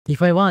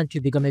If I want to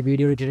become a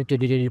video editor in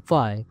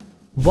 2025,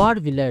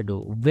 what will I do?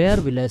 Where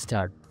will I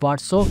start?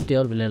 What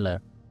software will I learn?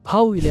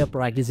 How will I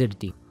practice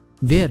editing?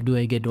 Where do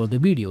I get all the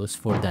videos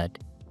for that?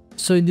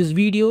 So in this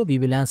video, we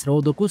will answer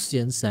all the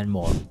questions and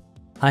more.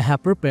 I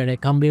have prepared a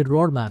complete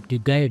roadmap to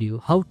guide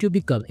you how to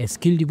become a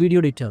skilled video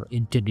editor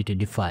in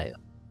 2025.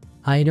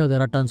 I know there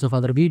are tons of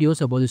other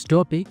videos about this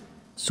topic,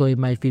 so you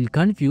might feel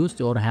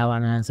confused or have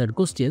unanswered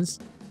questions.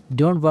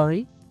 Don't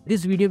worry,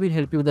 this video will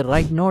help you with the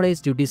right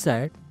knowledge to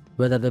decide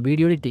whether the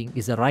video editing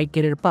is the right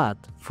career path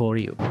for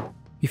you.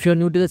 If you are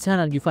new to the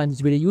channel and you find this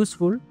video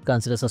useful,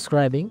 consider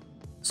subscribing.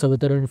 So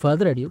without any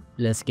further ado,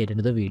 let's get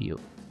into the video.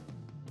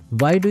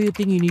 Why do you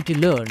think you need to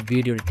learn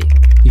video editing?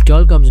 It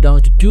all comes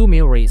down to two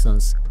main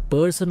reasons: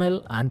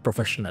 personal and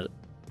professional.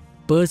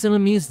 Personal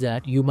means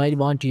that you might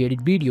want to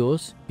edit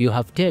videos you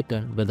have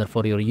taken, whether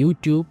for your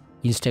YouTube,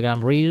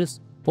 Instagram Reels,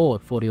 or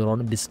for your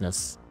own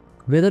business.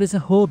 Whether it's a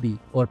hobby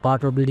or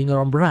part of building your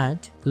own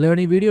brand,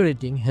 learning video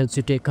editing helps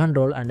you take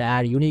control and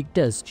add unique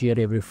touch to your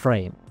every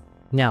frame.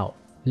 Now,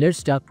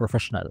 let's talk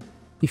professional.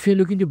 If you're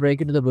looking to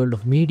break into the world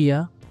of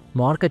media,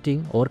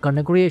 marketing, or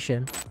content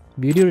creation,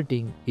 video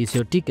editing is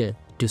your ticket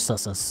to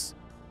success.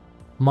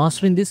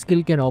 Mastering this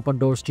skill can open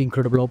doors to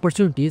incredible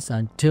opportunities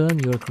and turn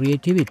your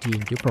creativity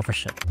into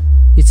profession.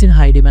 It's a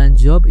high-demand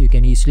job. You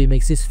can easily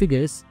make six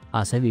figures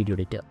as a video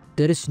editor.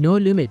 There is no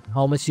limit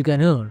how much you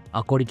can earn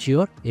according to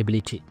your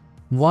ability.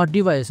 What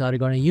device are you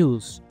going to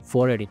use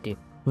for editing?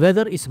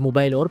 Whether it's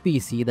mobile or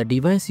PC, the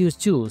device you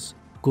choose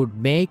could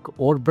make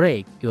or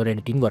break your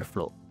editing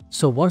workflow.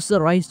 So what's the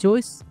right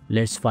choice?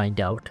 Let's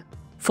find out.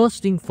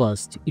 First thing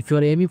first, if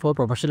you're aiming for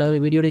professional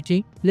video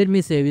editing, let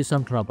me save you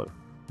some trouble.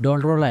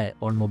 Don't rely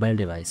on mobile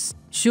device.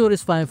 Sure,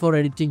 it's fine for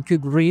editing quick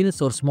reels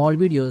or small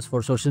videos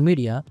for social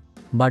media,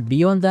 but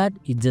beyond that,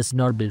 it's just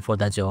not built for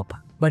that job.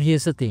 But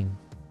here's the thing.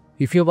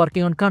 If you're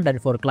working on content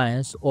for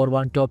clients or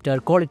want top-tier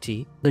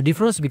quality, the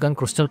difference becomes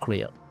crystal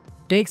clear.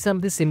 Take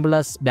something simple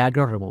as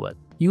background removal.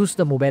 Use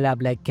the mobile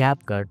app like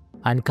CapCut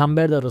and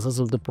compare the results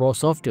with the pro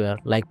software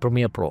like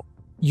Premiere Pro.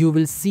 You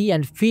will see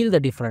and feel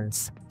the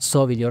difference.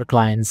 So with your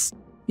clients,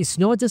 it's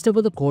not just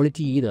about the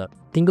quality either.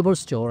 Think about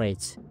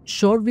storage.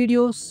 Short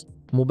videos,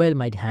 mobile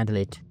might handle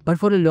it. But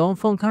for a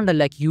long-form content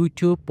like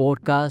YouTube,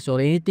 podcast, or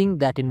anything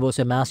that involves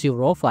a massive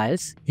raw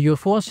files, your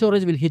phone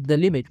storage will hit the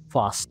limit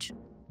fast.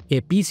 A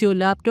PC or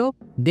laptop,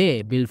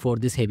 they built for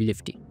this heavy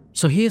lifting.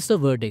 So here's the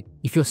verdict.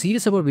 If you're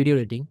serious about video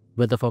editing,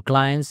 whether for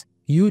clients,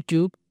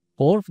 YouTube,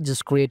 or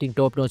just creating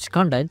top-notch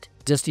content,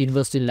 just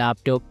invest in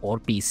laptop or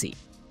PC.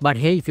 But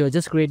hey, if you're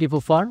just creating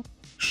for fun,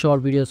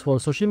 short videos for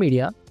social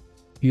media,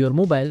 your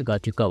mobile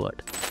got you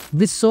covered.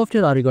 Which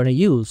software are you going to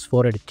use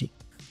for editing?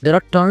 There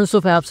are tons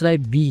of apps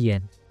like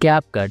VN,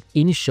 CapCut,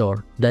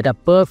 InShot that are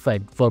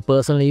perfect for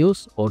personal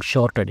use or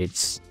short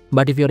edits.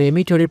 But if you're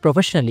aiming to edit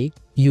professionally,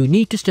 you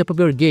need to step up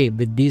your game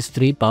with these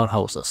three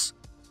powerhouses.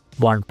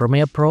 1.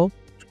 Premiere Pro,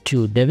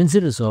 2.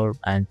 DaVinci Resolve,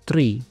 and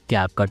 3.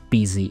 CapCut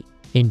PC.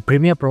 In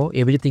Premiere Pro,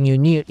 everything you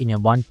need in a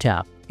one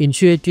tap,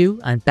 intuitive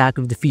and packed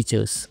with the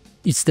features.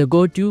 It's the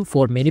go-to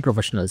for many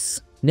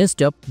professionals.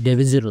 Next up,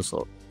 DaVinci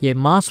Resolve, a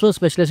master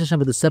specialization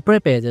with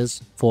separate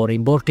pages for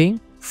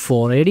importing,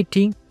 for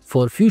editing,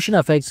 for fusion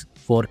effects,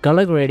 for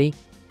color grading,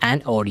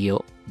 and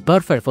audio.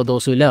 Perfect for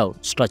those who love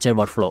structured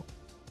workflow.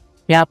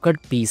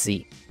 CapCut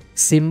PC,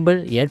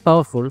 simple yet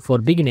powerful for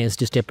beginners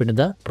to step into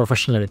the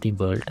professional editing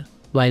world.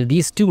 While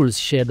these tools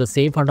share the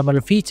same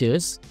fundamental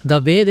features,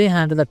 the way they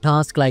handle the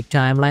tasks like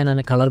timeline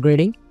and color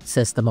grading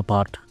sets them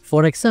apart.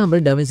 For example,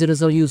 DaVinci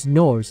Resolve uses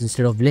nodes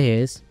instead of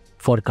layers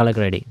for color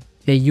grading,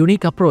 a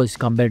unique approach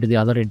compared to the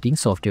other editing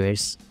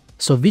softwares.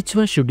 So which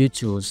one should you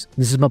choose?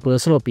 This is my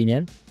personal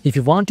opinion. If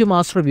you want to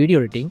master video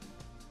editing,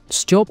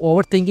 stop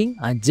overthinking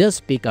and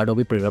just pick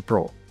Adobe Premiere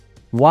Pro.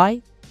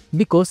 Why?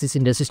 Because it's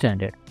industry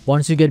standard.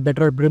 Once you get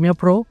better at Premiere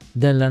Pro,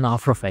 then learn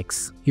After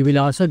Effects. You will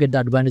also get the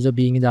advantage of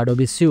being in the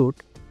Adobe suite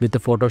with the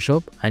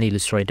Photoshop and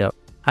Illustrator.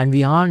 And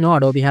we all know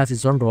Adobe has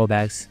its own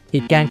drawbacks.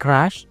 It can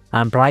crash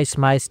and price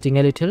might sting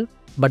a little,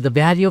 but the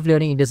value of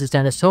learning industry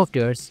standard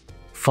softwares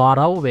far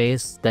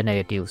outweighs the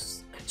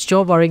negatives.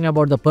 Stop worrying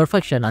about the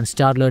perfection and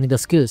start learning the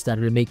skills that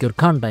will make your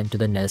content to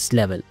the next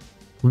level.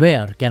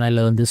 Where can I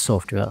learn this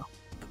software?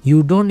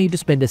 You don't need to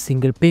spend a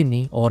single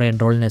penny or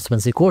enroll in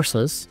expensive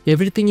courses.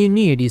 Everything you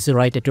need is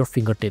right at your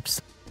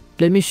fingertips.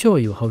 Let me show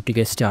you how to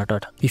get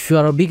started. If you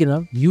are a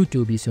beginner,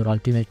 YouTube is your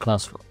ultimate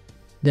classroom.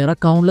 There are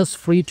countless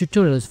free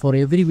tutorials for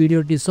every video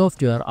editing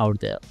software out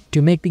there.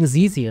 To make things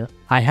easier,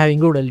 I have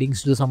included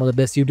links to some of the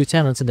best YouTube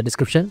channels in the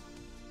description.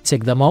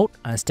 Check them out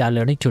and start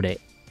learning today.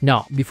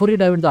 Now, before you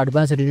dive into the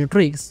advanced editing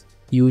tricks,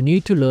 you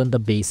need to learn the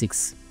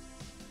basics.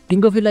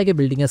 Think of it like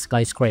building a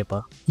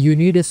skyscraper. You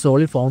need a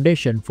solid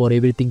foundation for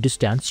everything to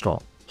stand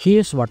strong.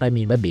 Here's what I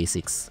mean by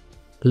basics.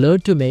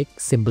 Learn to make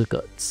simple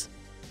cuts.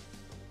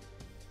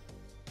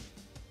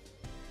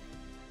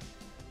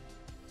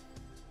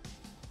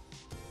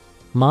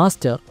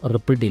 Master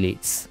ripple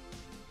deletes.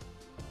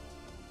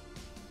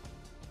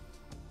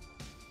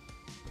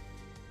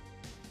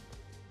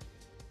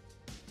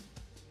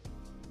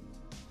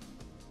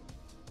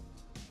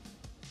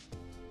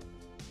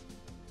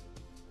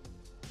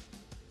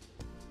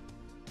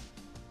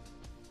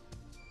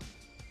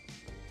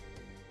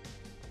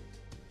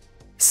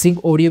 sync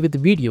audio with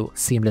video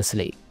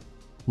seamlessly,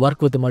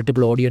 work with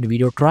multiple audio and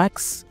video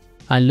tracks,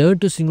 and learn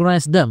to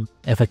synchronize them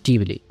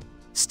effectively.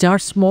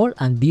 Start small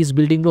and these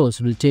building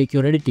blocks will take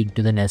your editing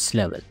to the next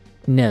level.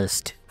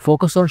 Next,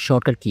 focus on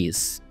shortcut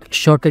keys.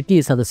 Shortcut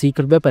keys are the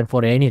secret weapon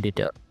for any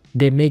editor.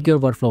 They make your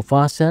workflow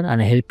faster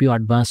and help you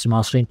advance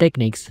mastering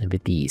techniques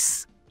with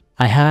ease.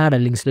 I had a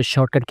links to the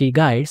shortcut key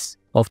guides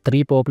of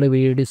 3 popular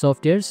video editing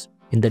softwares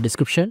in the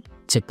description.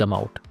 Check them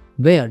out.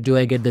 Where do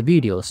I get the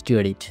videos to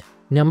edit?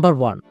 Number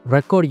 1.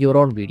 Record your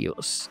own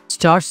videos.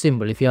 Start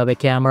simple. If you have a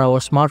camera or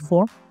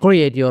smartphone,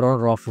 create your own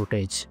raw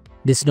footage.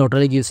 This not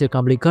only gives you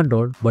complete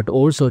control but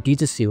also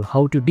teaches you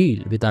how to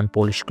deal with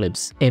unpolished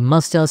clips, a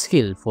must-have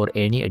skill for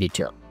any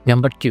editor.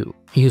 Number 2.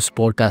 Use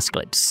podcast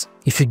clips.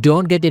 If you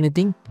don't get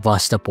anything,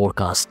 watch the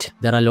podcast.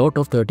 There are a lot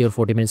of 30 or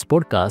 40 minutes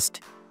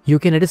podcast. You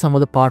can edit some of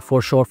the part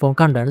for short form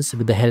contents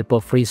with the help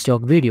of free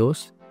stock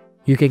videos.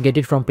 You can get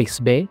it from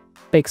Pixabay,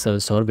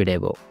 Pexels or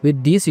Videvo.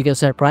 With these, you can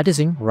start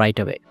practicing right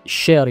away.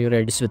 Share your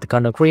edits with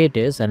content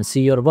creators and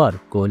see your work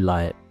go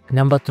live.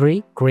 Number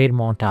 3. Create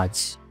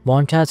montage.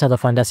 Montage are a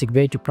fantastic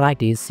way to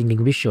practice syncing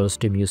visuals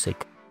to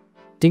music.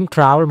 Think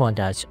travel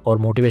montage or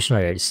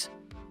motivational edits.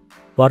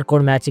 Work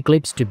on matching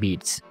clips to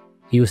beats.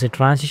 Use a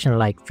transition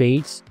like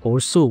fades or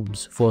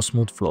zooms for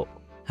smooth flow.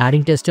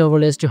 Adding text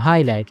overlays to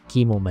highlight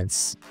key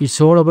moments.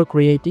 It's all about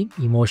creating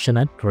emotion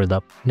and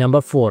rhythm.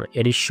 Number 4.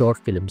 Edit short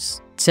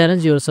films.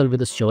 Challenge yourself with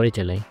the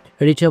storytelling.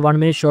 Edit a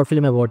 1-minute short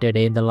film about a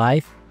day in the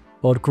life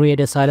or create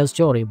a silent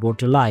story brought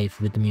to life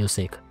with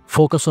music.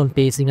 Focus on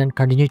pacing and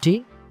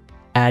continuity,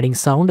 adding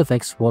sound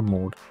effects for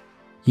mood.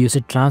 Use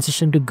a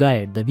transition to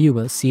guide the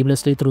viewer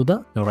seamlessly through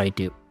the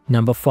narrative.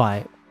 Number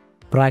 5.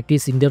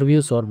 Practice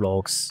interviews or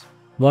vlogs.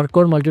 Work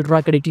on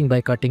multi-track editing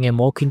by cutting a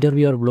mock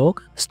interview or vlog.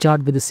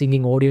 Start with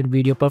syncing audio and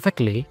video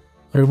perfectly,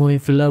 removing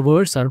filler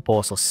words and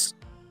pauses.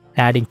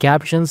 Adding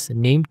captions,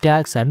 name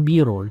tags and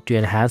B-roll to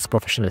enhance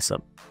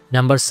professionalism.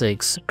 Number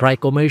 6. Try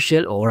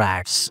commercial or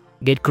ads.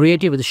 Get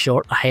creative with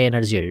short,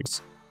 high-energy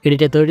edits.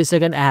 Edit a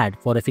 30-second ad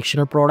for a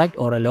fictional product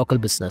or a local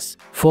business.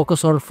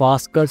 Focus on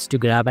fast cuts to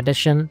grab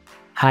attention,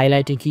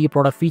 highlighting key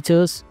product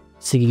features,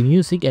 singing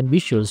music and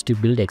visuals to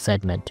build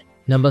excitement.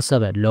 Number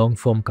 7.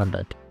 Long-form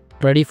content.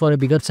 Ready for a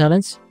bigger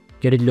challenge?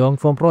 Get it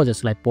long-form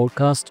projects like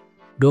podcasts,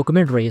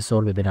 documentaries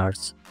or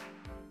webinars.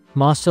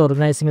 Master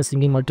organizing and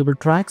singing multiple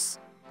tracks,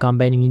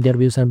 combining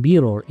interviews and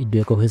B-roll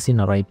into a cohesive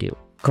narrative.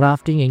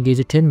 Crafting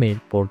engaging 10-minute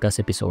podcast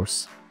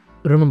episodes.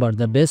 Remember,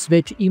 the best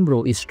way to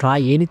improve is try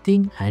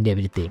anything and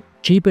everything.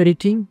 Keep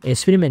editing,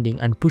 experimenting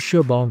and push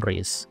your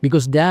boundaries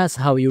because that's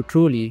how you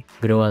truly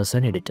grow as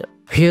an editor.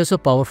 Here's a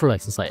powerful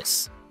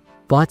exercise.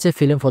 Watch a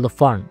film for the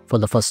fun for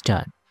the first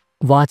time.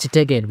 Watch it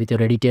again with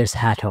your editor's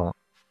hat on.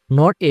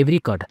 Not every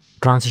cut,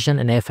 transition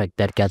and effect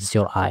that catches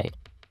your eye.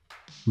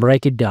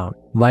 Break it down.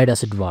 Why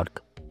does it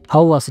work?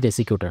 How was it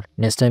executed?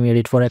 Next time you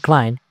edit for a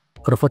client,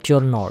 refer to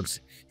your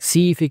notes.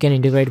 See if you can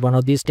integrate one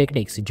of these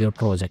techniques into your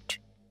project.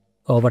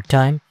 Over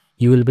time,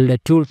 you will build a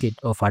toolkit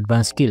of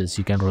advanced skills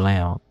you can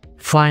rely on.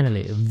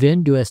 Finally,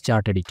 when do I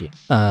start editing?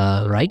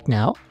 Right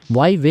now.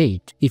 Why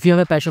wait? If you have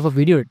a passion for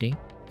video editing,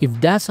 if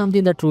that's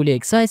something that truly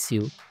excites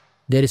you,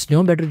 there is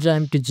no better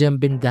time to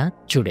jump in than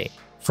today.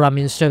 From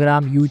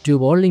Instagram,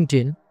 YouTube or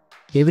LinkedIn,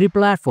 every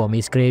platform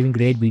is craving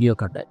great video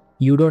content.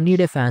 You don't need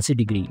a fancy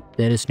degree,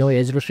 there is no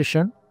age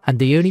restriction, and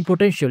the earning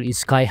potential is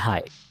sky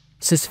high.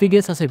 6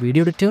 figures as a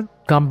video editor,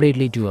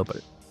 completely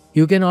doable.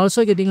 You can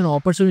also get an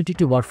opportunity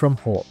to work from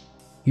home.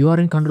 You are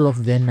in control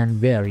of when and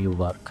where you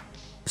work.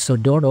 So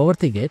don't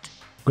overthink it.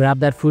 Grab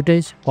that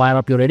footage, fire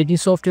up your editing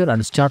software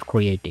and start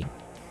creating.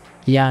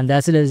 Yeah, and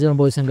that's it, ladies and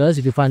boys and girls.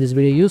 If you find this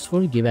video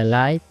useful, give a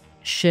like,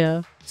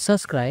 share,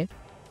 subscribe.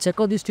 Check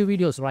out these 2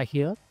 videos right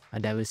here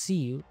and I will see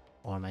you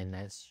on my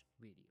next